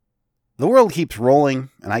The world keeps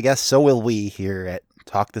rolling, and I guess so will we here at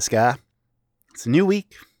Talk the Ska. It's a new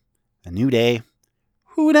week, a new day.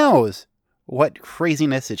 Who knows what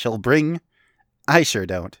craziness it shall bring? I sure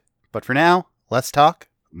don't. But for now, let's talk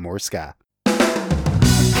more ska.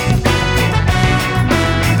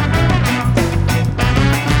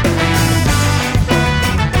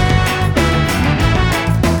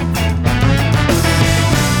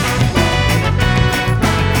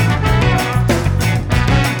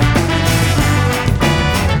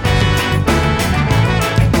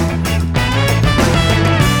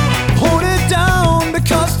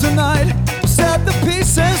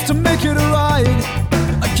 To make it right,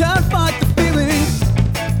 I can't fight the feeling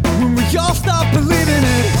when we all stop believing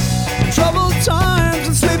it. Troubled times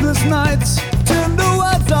and sleepless nights, tender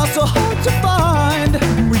words are so hard to find.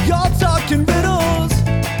 We all talk in riddles,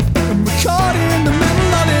 and we're caught in the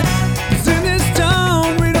middle of it. 'Cause in this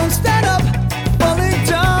town we don't stand up, falling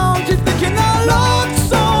down, keep thinking our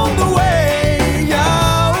Lord's on the way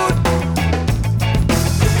out.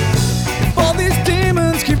 If all these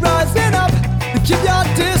demons keep rising up, keep your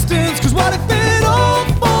distance, 'cause what if it all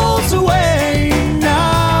falls away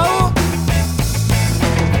now?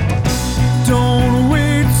 Don't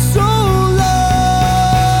wait so long.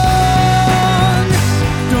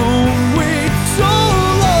 Don't wait so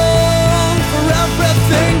long for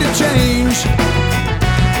everything to change.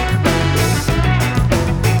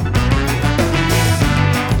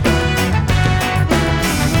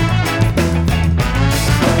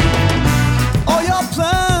 All your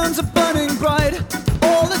plans are burning bright,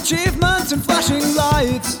 achievements and flashing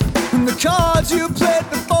lights, and the cards you played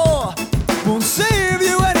before won't save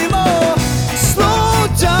you anymore. Slow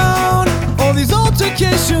down, all these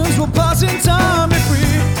altercations will pass in time if we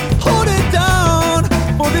hold it down.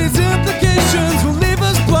 For these implications will leave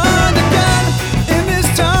us blind again. In this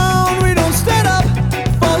town we don't stand up,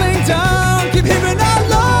 falling down, keep hearing our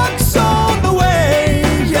locks on the way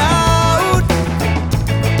out.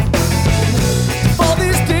 All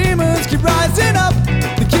these demons keep rising up,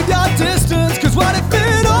 keep your distance, 'cause what if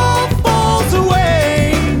it all falls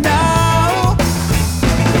away now?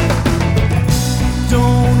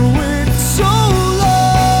 Don't wait so long.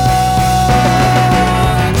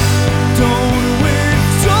 Don't wait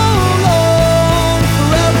so long for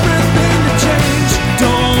everything to change.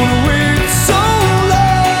 Don't wait so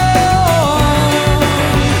long.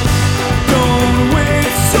 Don't wait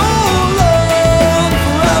so long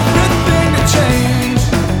for everything to change.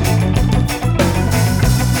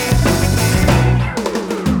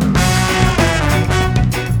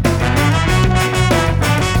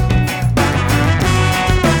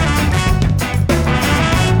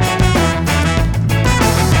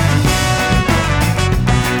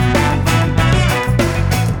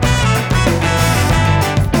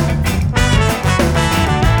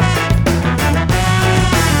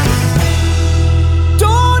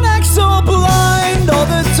 Don't act so blind all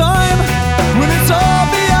the time when it's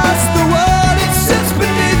obvious the world it sits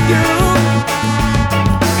beneath you.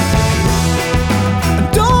 And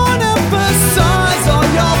don't emphasize all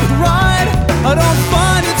your pride. I don't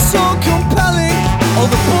find it so compelling, all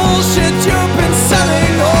the bullshit you've been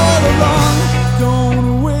selling all along.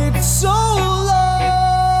 Don't wait so long.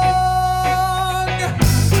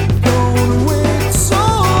 Don't wait so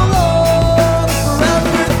long for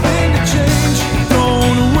everything to change.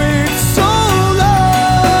 Don't wait so long.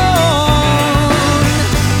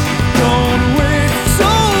 Don't wait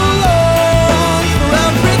so long for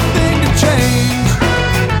everything to change.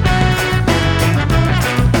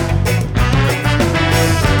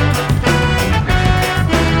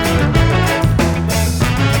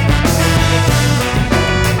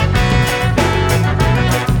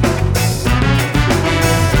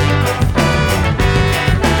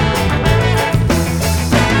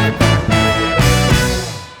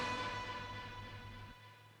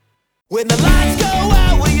 When the lights go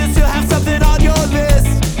out, will you still have something on your list?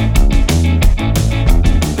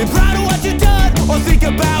 Be proud of what you've done, or think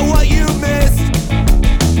about what you missed.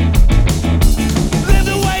 Live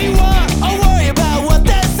the way you are, or worry about what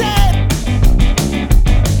they said.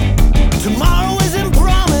 Tomorrow isn't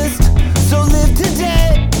promised, so live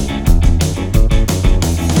today.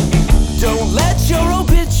 Don't let your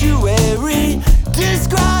obituary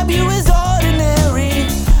describe you as ordinary.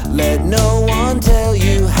 Let no one tell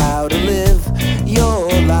you how to live your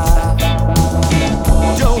life.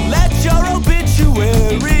 Don't let your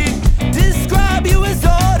obituary describe you as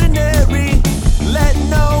ordinary. Let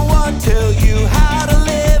no one tell you how to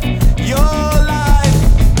live your life.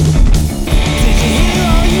 Did you hear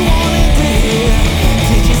all you wanted to hear?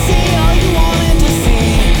 Did you see all you wanted to see?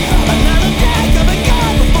 Another day coming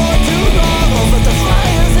gone before too long. All but the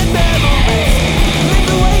fires and memories.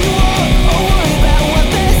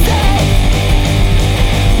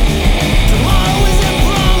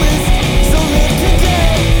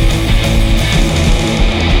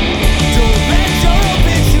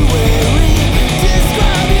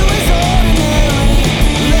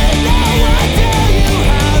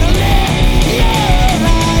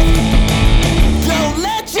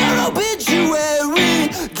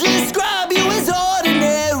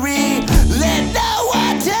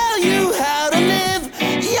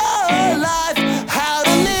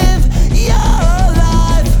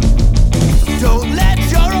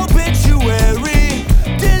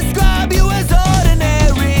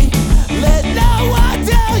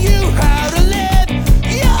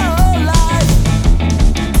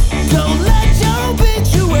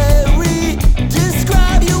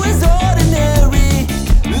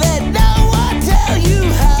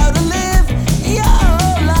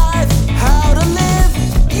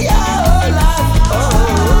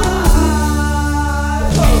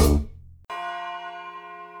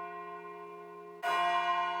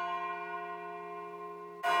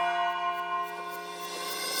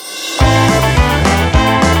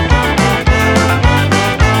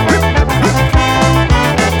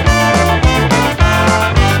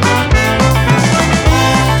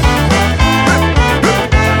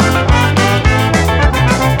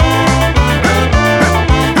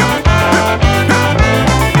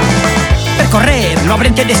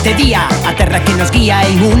 brente deste día, a terra que nos guía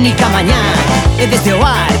en única mañá. E desde o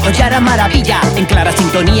ar, ollar a maravilla, en clara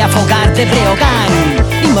sintonía, fogar de Breogán.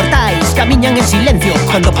 Inmortais camiñan en silencio,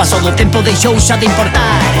 cando paso do tempo deixou xa de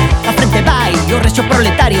importar. A frente vai o resto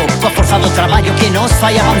proletario, coa forza do traballo que nos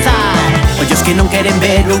fai avanzar. Ollos que non queren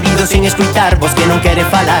ver, ouvidos sen escuitar, vos que non quere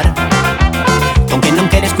falar. Con que non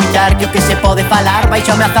quere escuitar que o que se pode falar vai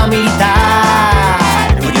xa ameaza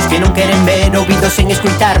militar. Ollos que non queren ver, ouvidos sen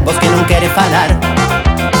escuitar, vos que non quere falar.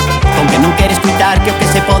 Con que non quere escuitar que o que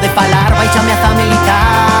se pode falar vai xa ameaza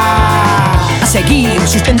militar. A seguir,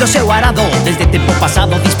 sustendo o seu arado, desde tempo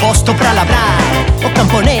pasado disposto pra labrar. O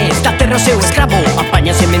camponés da terra o seu escravo,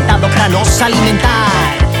 apaña sementado pra nos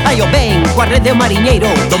alimentar. Ai o ben, coa rede o mariñeiro,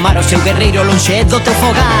 domar o seu guerreiro lonxe do teu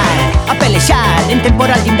fogar. A pelexar en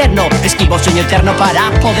temporal de inverno, esquiva o soño eterno para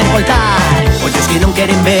poder voltar. Ollos que non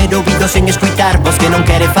queren ver, ouvidos sen escuitar, vos que non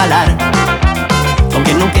quere falar. Con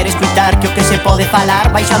que non quere escuitar que o que se pode falar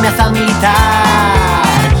vai xa ameaza militar.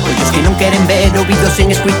 Ollos que non queren ver, ouvidos sen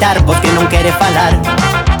escuitar, vos que non quere falar.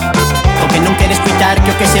 Con que non quere escuitar que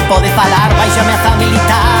o que se pode falar vai xa ameaza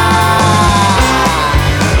militar.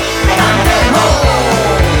 Cantemos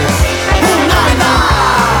un alma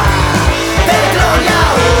de gloria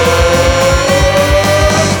hoy.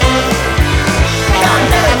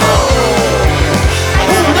 Cantemos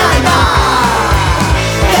un alma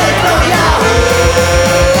de gloria hoy.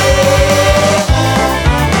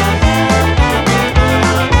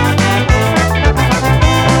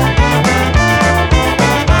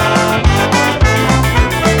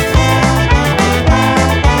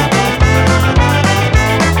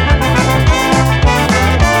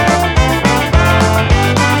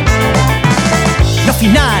 No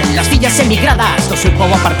final, las fillas emigradas do seu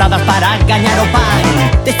povo apartadas para gañar o pan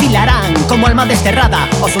desfilarán como alma desterrada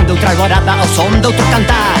ao son de outra alborada, ao son de outro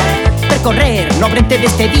cantar. Percorrer no brente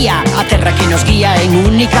deste día a terra que nos guía en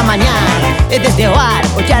única mañá. E desde o ar,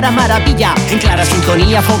 ollar a maravilla en clara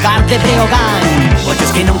sintonía, fogar de Breogán.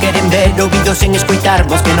 Ollos que non queren ver, ouvidos sen escuitar,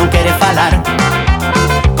 vos que non quere falar.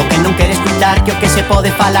 Con que non quere escuitar que o que se pode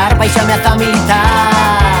falar vai xa ameaza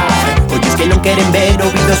militar. Ollos que non queren ver,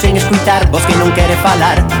 ouvidos sen escuitar, vos que non quere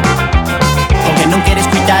falar. Con que non quere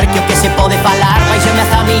escuitar que o que se pode falar vai xa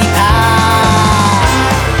ameaza militar.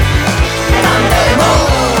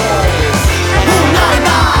 Cantemos un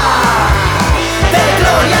alma de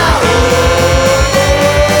gloria hoy.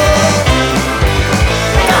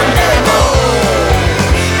 Cantemos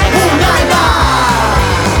un alma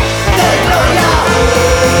de gloria hoy.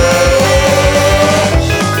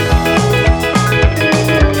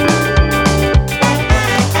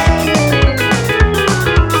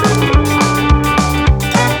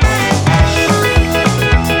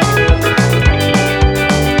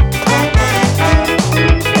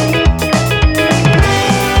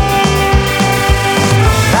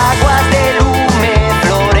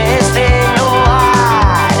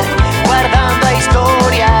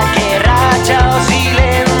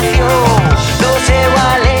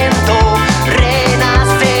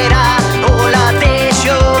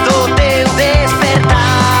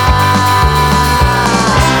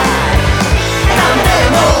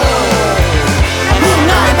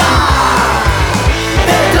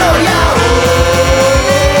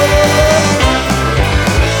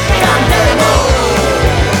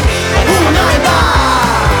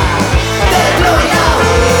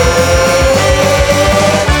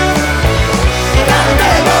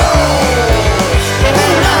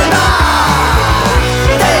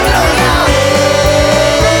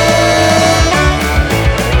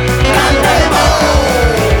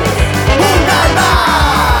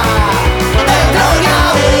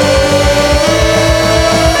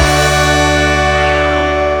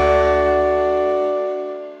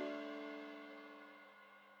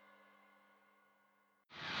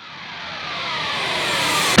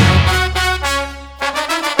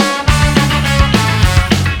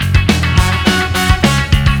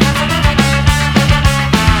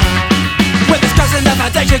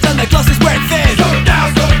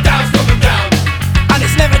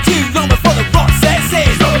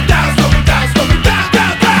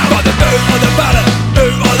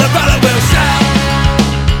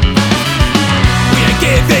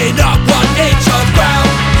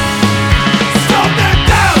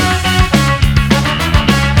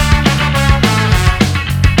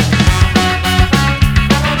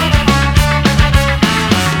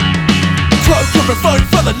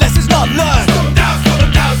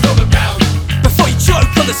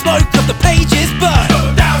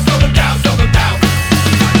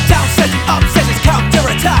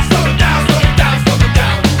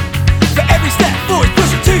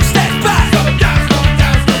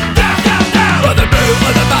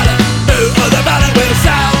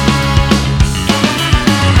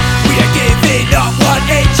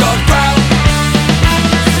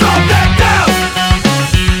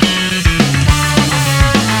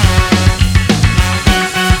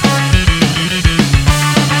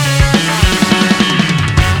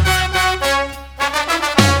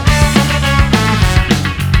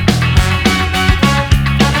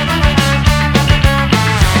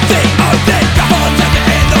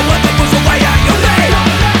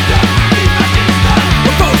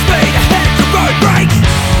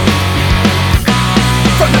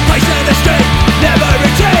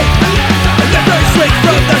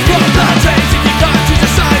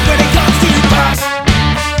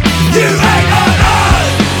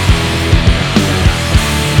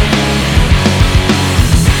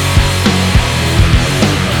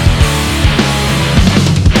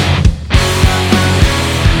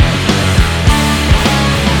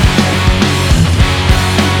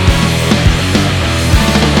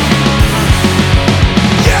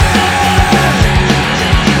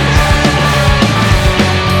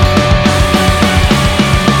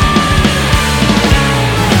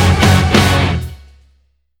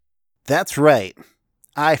 That's right.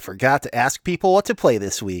 I forgot to ask people what to play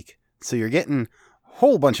this week. So you're getting a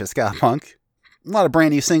whole bunch of ska punk, a lot of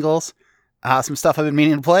brand new singles, some stuff I've been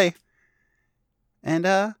meaning to play,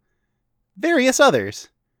 and various others.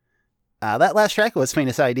 That last track was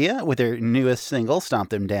Famous Idea with their newest single, Stomp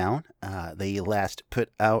Them Down. They last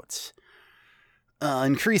put out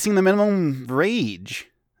Increasing the Minimum Rage,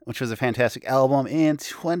 which was a fantastic album in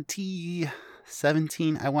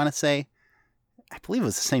 2017, I want to say. I believe it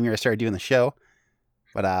was the same year I started doing the show.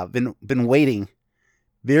 But I've been waiting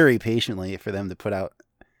very patiently for them to put out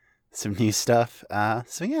some new stuff.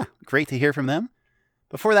 So yeah, great to hear from them.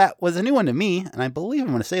 Before that was a new one to me, and I believe I'm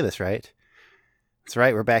going to say this right. That's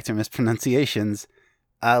right, we're back to mispronunciations.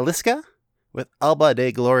 Liska with Alba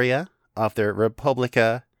de Gloria off their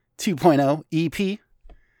Republica 2.0 EP.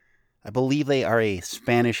 I believe they are a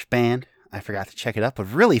Spanish band. I forgot to check it up,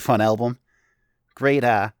 but really fun album. Great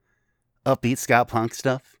upbeat ska punk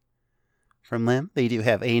stuff from them. They do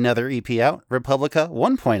have another EP out, Republica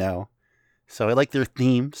 1.0. So I like their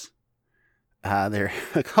themes. They're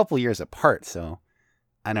a couple years apart, so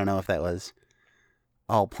I don't know if that was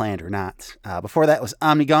all planned or not. Before that was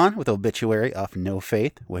Omnigone with Obituary off No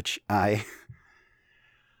Faith, which I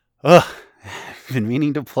have been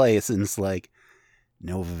meaning to play since like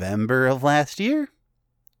November of last year.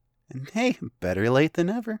 And hey, better late than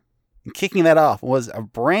never. And kicking that off was a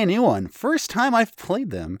brand new one. First time I've played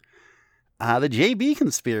them. The JB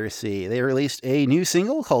Conspiracy. They released a new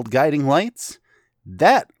single called Guiding Lights.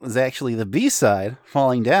 That was actually the B-side,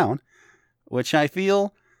 Falling Down, which I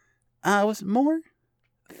feel was more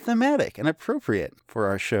thematic and appropriate for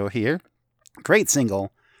our show here. Great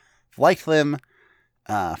single. Liked them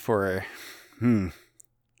for 7-8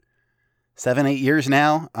 years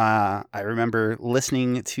now. I remember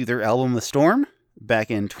listening to their album The Storm back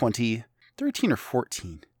in 2013 or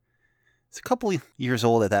 14. It's a couple of years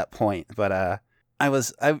old at that point, but I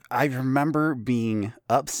remember being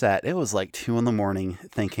upset. It was like 2 a.m.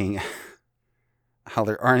 thinking how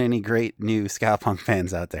there aren't any great new ska punk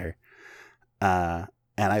fans out there. And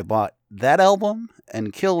I bought that album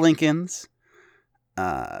and Kill Lincoln's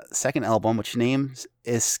second album, which names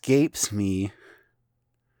escapes me.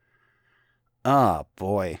 Oh,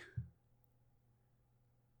 boy.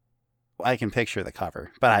 I can picture the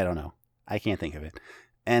cover, but I don't know. I can't think of it.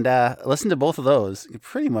 And listened to both of those,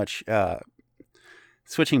 pretty much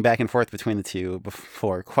switching back and forth between the two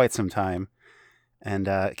for quite some time. And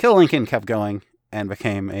Kill Lincoln kept going and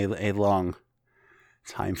became a long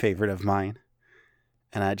time favorite of mine.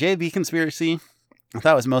 And JB Conspiracy, I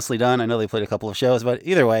thought was mostly done. I know they played a couple of shows, but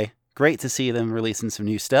either way, great to see them releasing some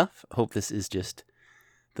new stuff. Hope this is just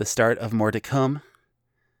the start of more to come,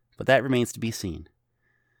 but that remains to be seen.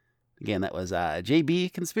 Again, that was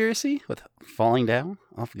JB Conspiracy with Falling Down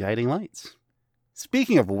off Guiding Lights.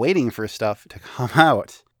 Speaking of waiting for stuff to come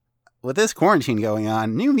out, with this quarantine going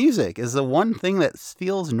on, new music is the one thing that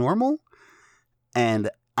feels normal, and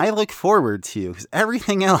I look forward to, because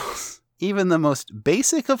everything else, even the most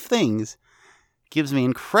basic of things, gives me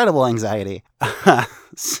incredible anxiety.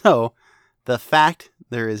 So, the fact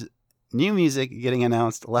there is new music getting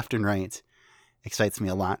announced left and right excites me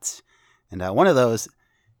a lot. And one of those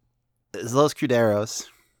is Los Cruderos,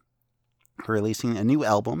 releasing a new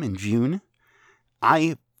album in June.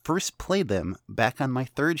 I first played them back on my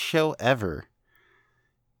 3rd show ever,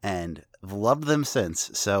 and I've loved them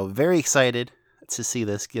since. So, very excited to see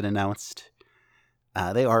this get announced.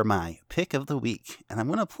 They are my pick of the week, and I'm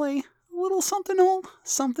going to play a little something old,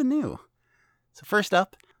 something new. So first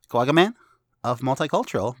up, Quaggaman of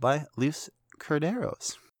Multicultural by Los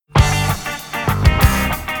Cruderos.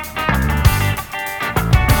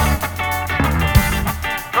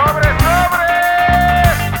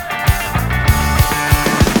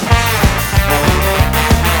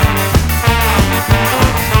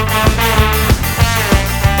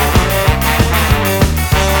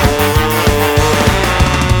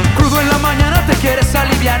 Quieres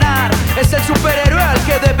alivianar, es el superhéroe al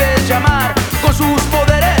que debes llamar. Con sus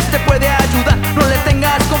poderes te puede ayudar. No le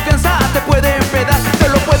tengas confianza, te puede empedar. Te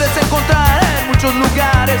lo puedes encontrar en muchos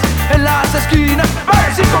lugares, en las esquinas,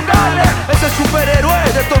 bares y con gales. Es el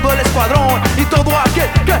superhéroe de todo el escuadrón y todo aquel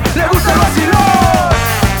que le gusta el vacilón.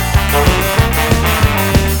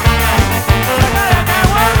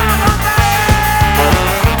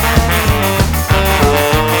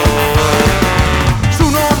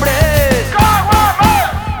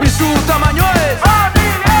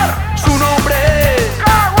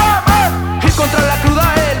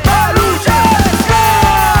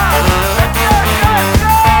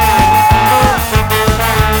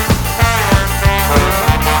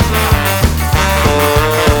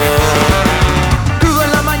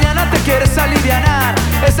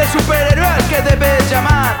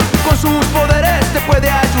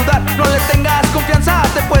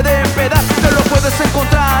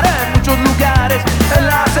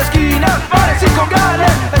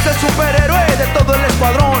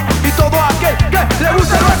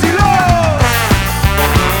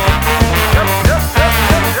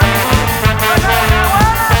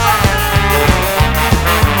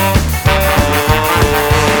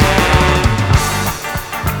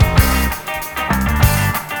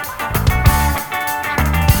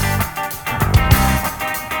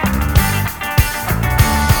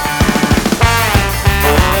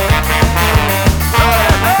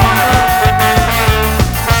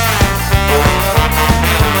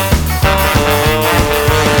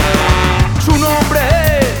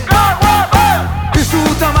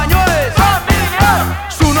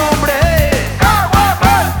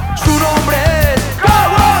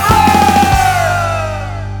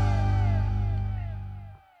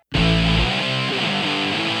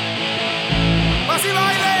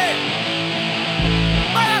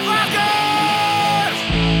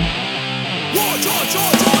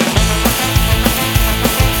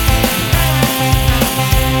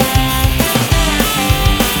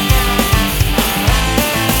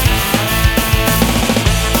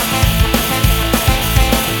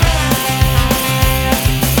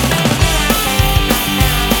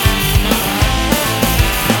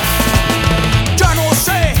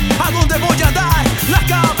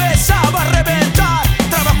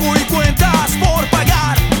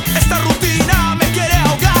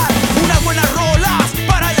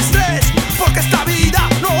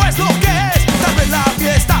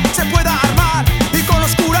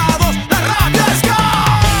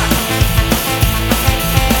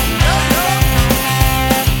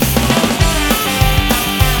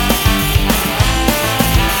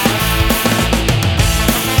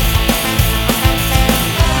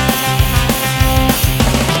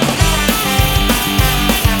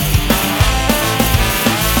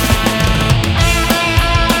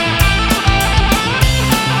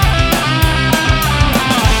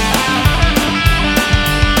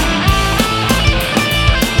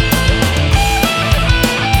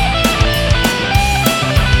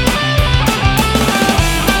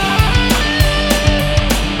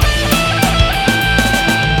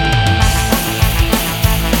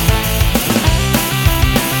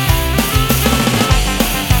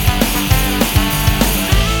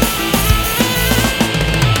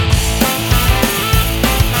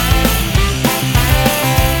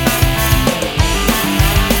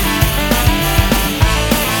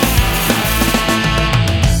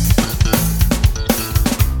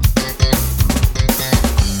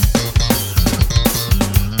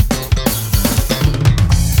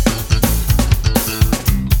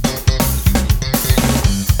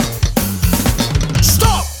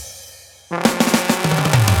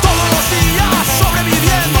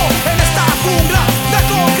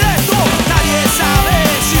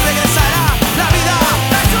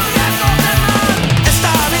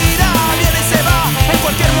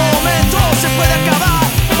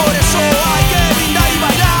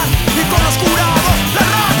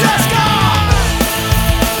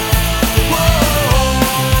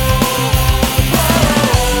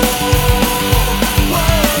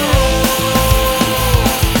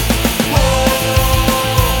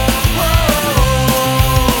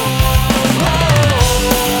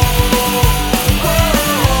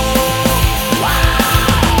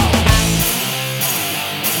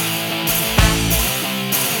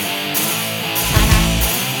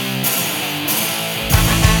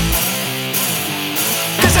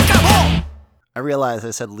 realized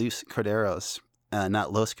I said Los Corderos,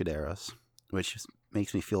 not Los Corderos, which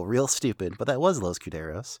makes me feel real stupid, but that was Los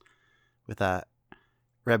Corderos with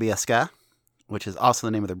Rabiesca, which is also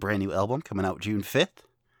the name of their brand new album coming out June 5th.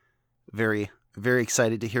 Very, very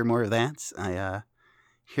excited to hear more of that. I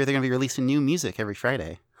hear they're going to be releasing new music every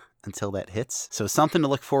Friday until that hits. So something to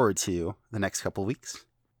look forward to the next couple weeks.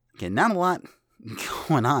 Again, not a lot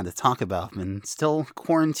going on to talk about. Been still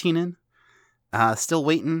quarantining, still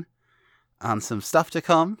waiting on some stuff to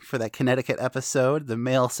come for that Connecticut episode. The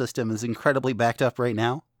mail system is incredibly backed up right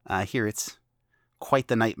now. I hear it's quite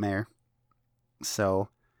the nightmare. So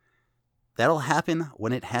that'll happen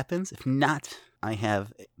when it happens. If not, I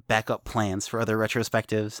have backup plans for other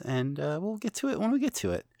retrospectives, and we'll get to it when we get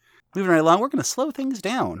to it. Moving right along, we're going to slow things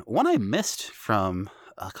down. One I missed from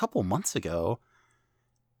a couple months ago,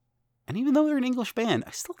 and even though they're an English band,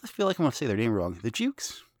 I still feel like I'm going to say their name wrong. The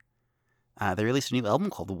Jukes. They released a new album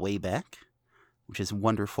called Way Back, which is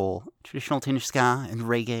wonderful traditional tinge ska and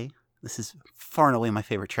reggae. This is far and away my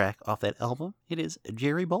favorite track off that album. It is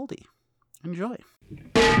Jerry Baldy. Enjoy.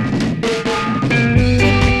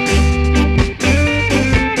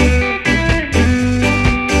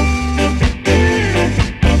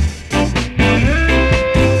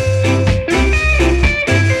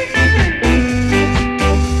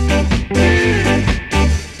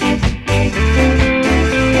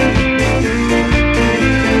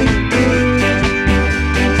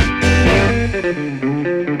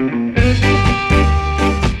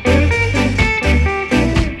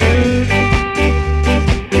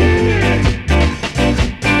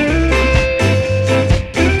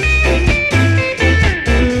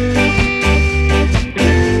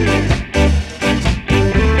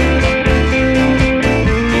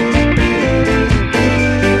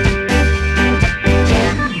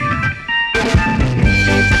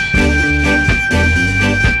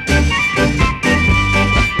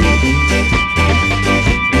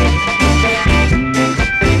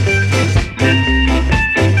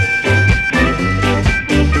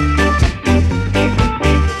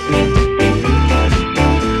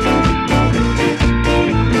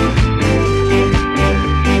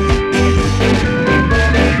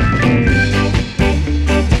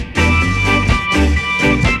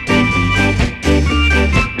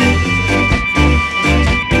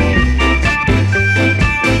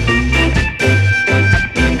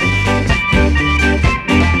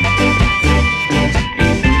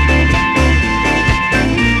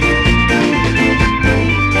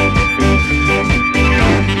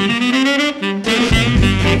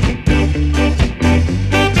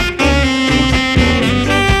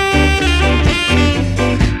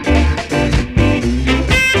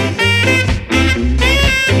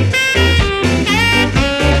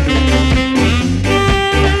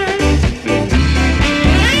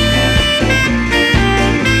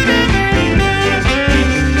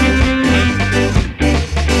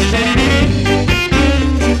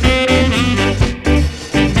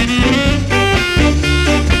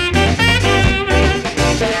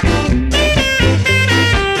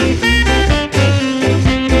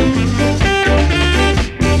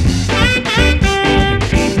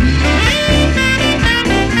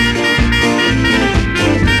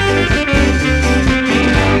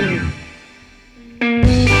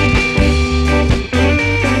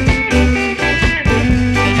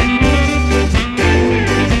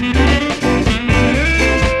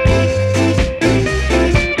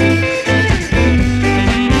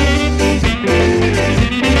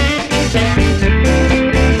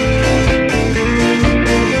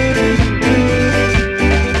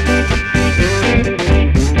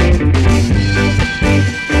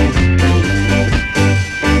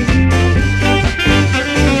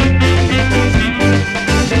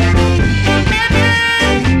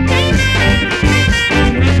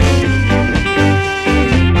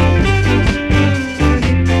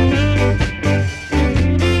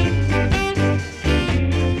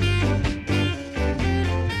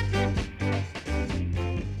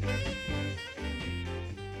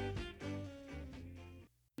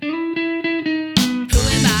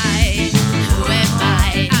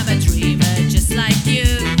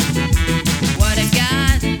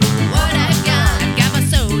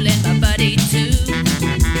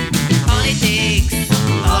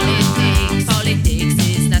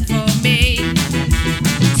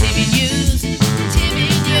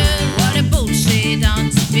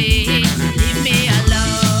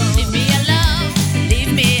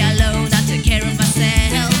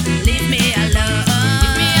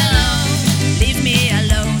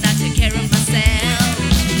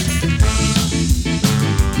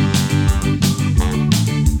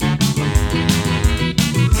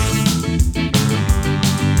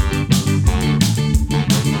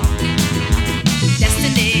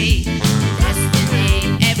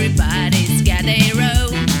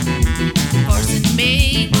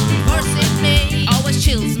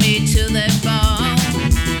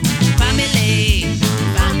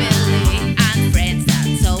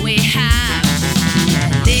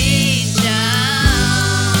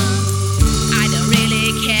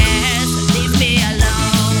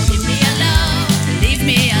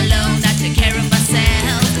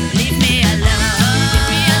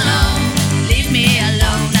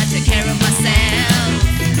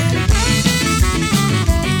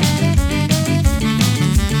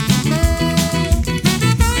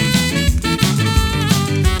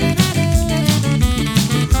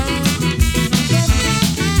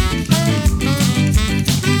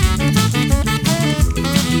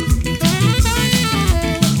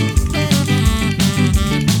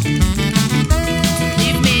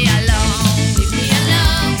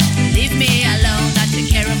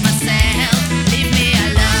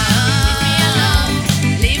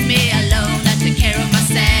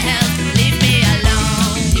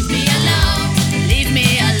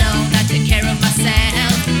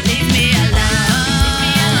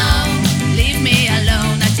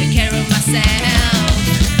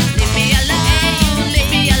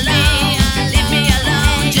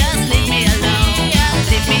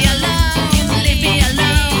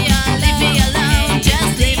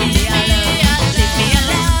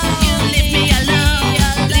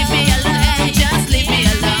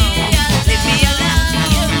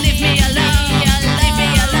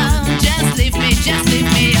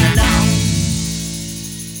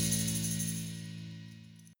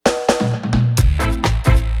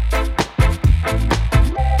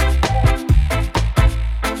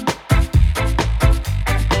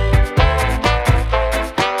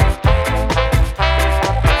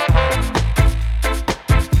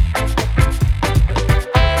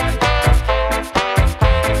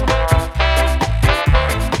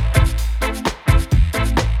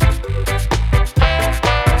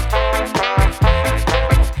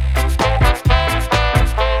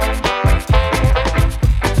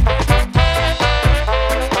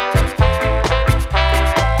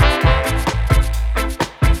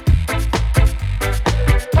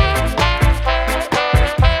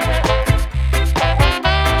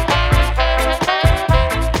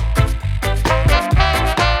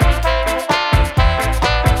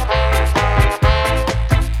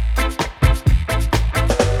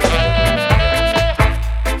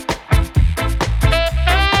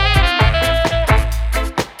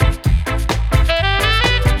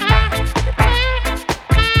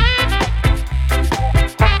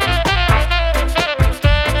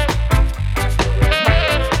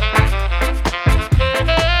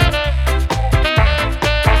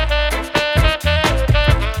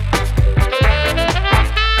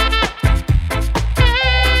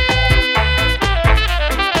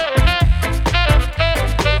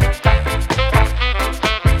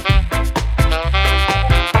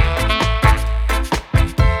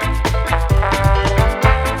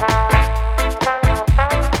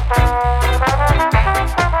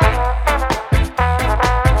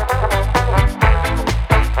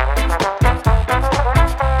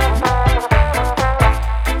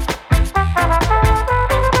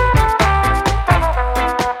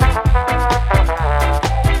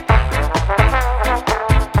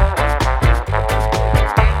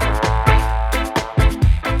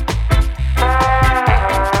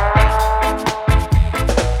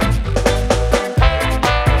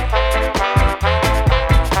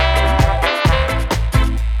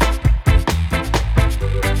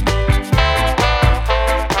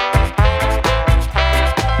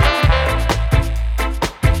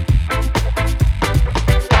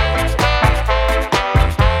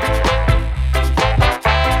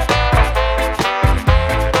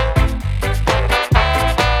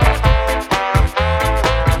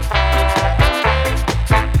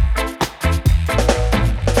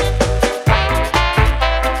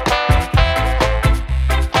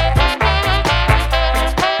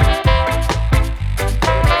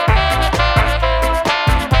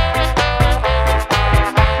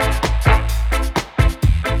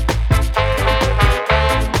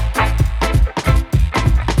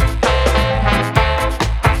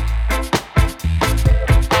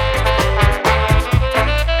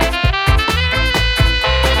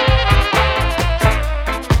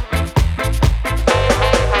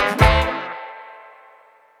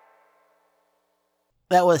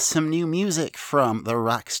 That was some new music from the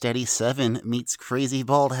Rocksteady 7 meets Crazy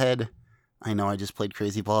Bald Head. I know I just played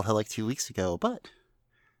Crazy Bald Head like 2 weeks ago, but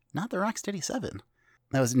not the Rocksteady 7.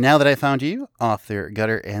 That was Now That I Found You off their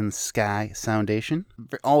Gutter and Sky Foundation.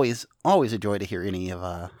 Always a joy to hear any of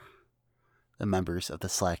the members of the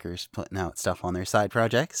Slackers putting out stuff on their side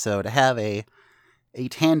projects. So to have a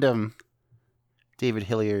tandem David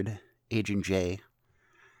Hilliard, Agent J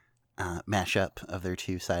mashup of their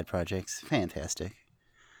two side projects, fantastic.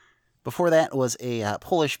 Before that was a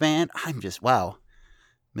Polish band. Wow.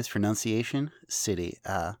 Mispronunciation. City.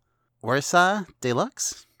 Warsaw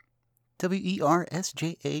Deluxe.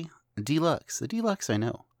 Wersja Deluxe. The Deluxe I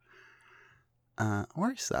know.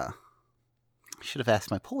 Warsaw. I should have asked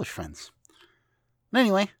my Polish friends. But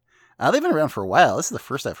anyway, they've been around for a while. This is the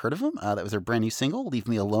first I've heard of them. That was their brand new single, Leave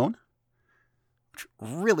Me Alone, which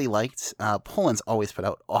really liked. Poland's always put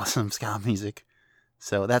out awesome ska music.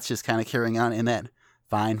 So that's just kind of carrying on in that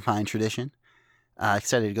fine tradition.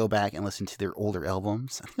 Excited to go back and listen to their older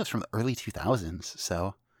albums. I think it was from the early 2000s.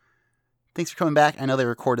 So thanks for coming back. I know they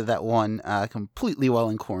recorded that one completely while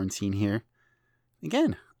in quarantine here.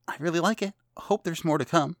 Again, I really like it. Hope there's more to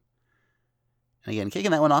come. And again,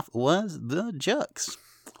 kicking that one off was the Jukes.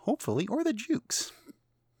 Hopefully, or the Jukes.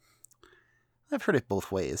 I've heard it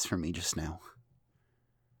both ways from me just now.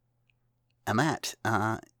 And that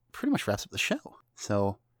pretty much wraps up the show.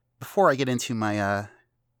 So before I get into my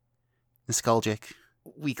nostalgic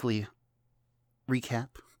weekly recap,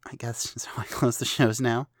 I guess is how I close the shows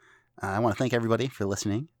now. I want to thank everybody for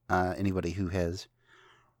listening. Anybody who has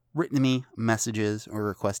written me messages or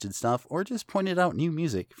requested stuff or just pointed out new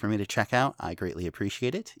music for me to check out, I greatly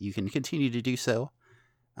appreciate it. You can continue to do so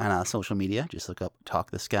on social media. Just look up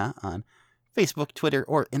Talk the Ska on Facebook, Twitter,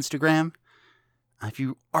 or Instagram. If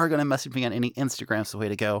you are going to message me on any Instagram's the way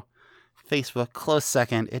to go. Facebook, close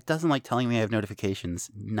second. It doesn't like telling me I have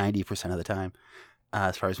notifications 90% of the time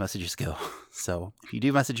as far as messages go. So if you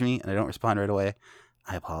do message me and I don't respond right away,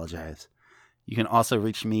 I apologize. You can also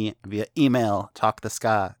reach me via email,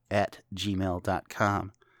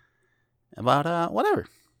 talktheska@gmail.com, about whatever.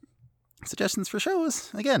 Suggestions for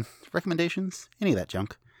shows, again, recommendations, any of that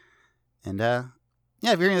junk. And if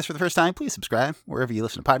you're hearing this for the first time, please subscribe wherever you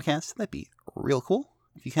listen to podcasts. That'd be real cool.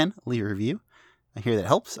 If you can, leave a review. I hear that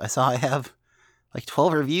helps. I saw I have like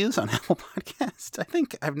 12 reviews on Apple Podcasts. I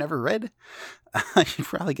think I've never read. I should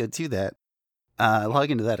probably go do that.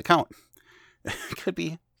 Log into that account. Could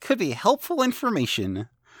be helpful information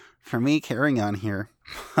for me carrying on here,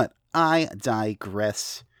 but I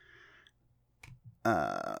digress.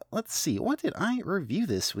 Let's see. What did I review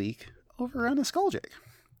this week over on Nostalgic?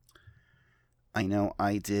 I know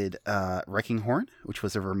I did Wrecking Horn, which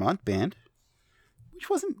was a Vermont band, which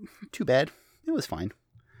wasn't too bad. It was fine.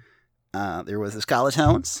 There was the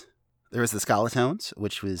Skalatones.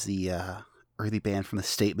 Which was the early band from The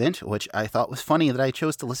Statement, which I thought was funny that I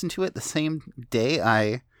chose to listen to it the same day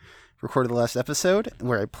I recorded the last episode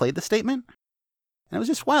where I played The Statement. And it was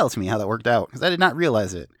just wild to me how that worked out, because I did not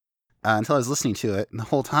realize it until I was listening to it, and the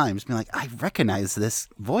whole time just being like, I recognize this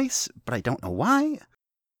voice, but I don't know why.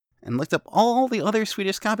 And looked up all the other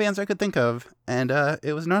Swedish ska bands I could think of, and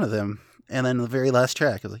it was none of them. And then the very last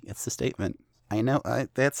track, I was like, it's The Statement. I know,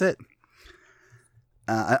 that's it.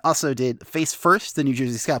 I also did Face First, the New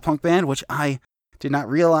Jersey ska punk band, which I did not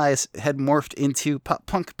realize had morphed into pop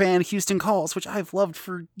punk band Houston Calls, which I've loved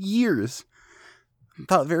for years.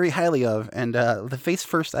 Thought very highly of. And the Face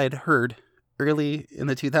First I had heard early in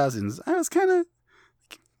the 2000s. I was kind of,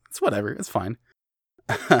 it's whatever, it's fine.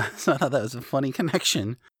 So I thought that was a funny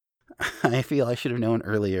connection. I feel I should have known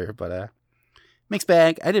earlier, but mixed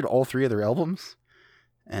bag. I did all three of their albums.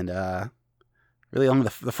 And really only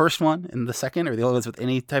the first one and the second are the only ones with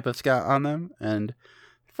any type of ska on them. And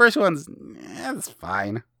the first one's, it's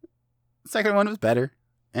fine. The second one was better.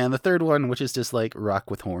 And the third one, which is just like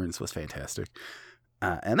rock with horns, was fantastic.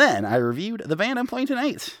 And then I reviewed the band I'm playing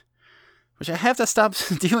tonight, which I have to stop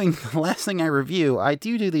doing the last thing I review. I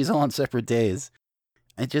do these all on separate days.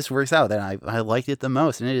 It just works out that I liked it the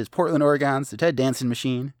most. And it is Portland, Oregon's The Ted Danson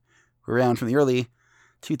Machine. We're around from the early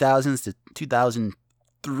 2000s to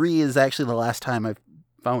 2003 is actually the last time I've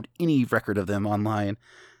found any record of them online,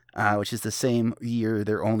 which is the same year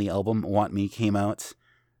their only album, Want Me, came out.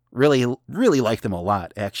 Really like them a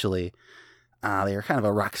lot, actually. They are kind of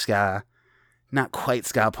a rock ska, not quite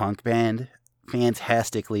ska punk band.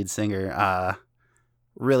 Fantastic lead singer.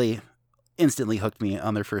 Really instantly hooked me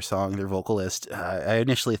on their first song, their vocalist. I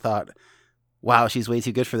initially thought, wow, she's way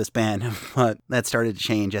too good for this band, but that started to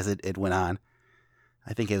change as it went on.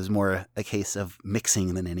 I think it was more a case of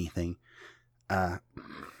mixing than anything.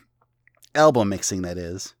 Album mixing, that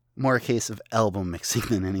is. more a case of album mixing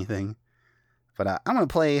than anything. But I'm going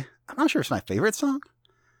to play, I'm not sure it's my favorite song.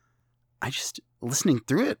 Listening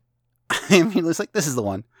through it, I mean, it's like, this is the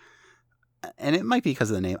one. And it might be because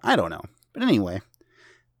of the name. I don't know. But anyway,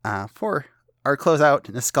 for our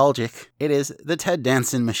closeout nostalgic, it is the Ted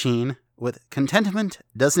Danson Machine with Contentment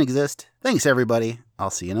Doesn't Exist. Thanks, everybody. I'll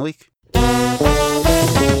see you in a week.